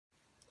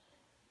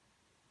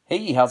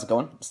Hey, how's it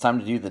going? It's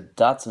time to do the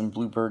Datsun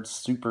Bluebird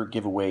Super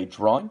Giveaway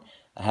drawing.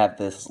 I have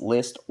this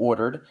list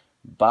ordered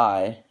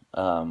by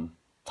time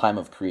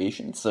of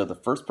creation. So the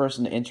first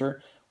person to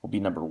enter will be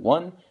number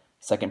 1,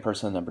 second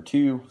person number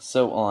 2,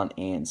 so on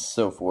and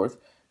so forth.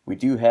 We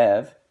do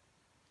have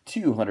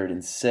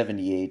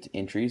 278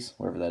 entries,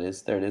 wherever that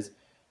is. There it is.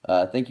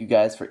 Thank you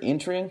guys for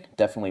entering.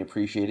 Definitely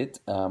appreciate it.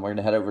 We're going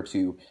to head over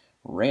to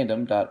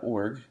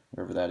random.org,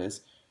 wherever that is.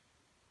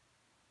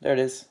 There it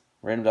is,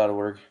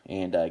 random.org,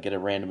 and get a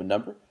random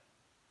number.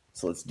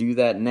 So let's do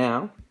that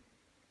now.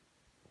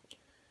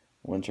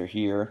 We'll enter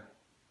here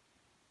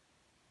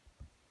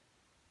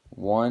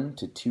 1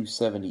 to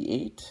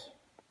 278.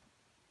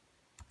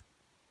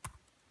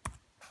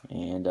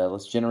 And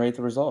let's generate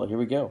the result. Here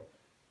we go.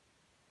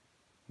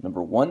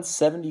 Number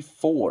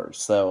 174.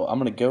 So I'm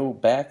going to go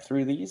back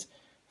through these,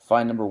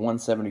 find number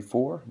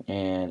 174,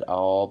 and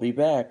I'll be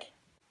back.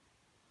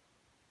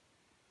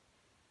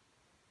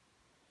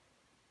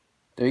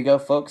 There you go,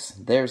 folks.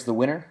 There's the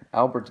winner.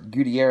 Albert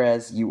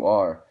Gutierrez, you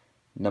are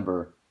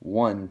number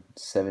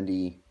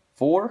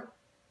 174.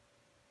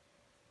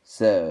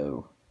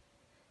 So,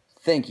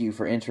 thank you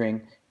for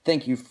entering.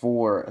 Thank you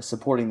for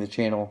supporting the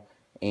channel.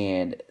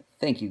 And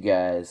thank you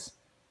guys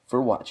for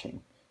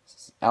watching.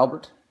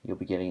 Albert, you'll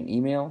be getting an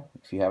email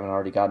if you haven't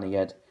already gotten it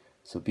yet.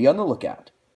 So be on the lookout.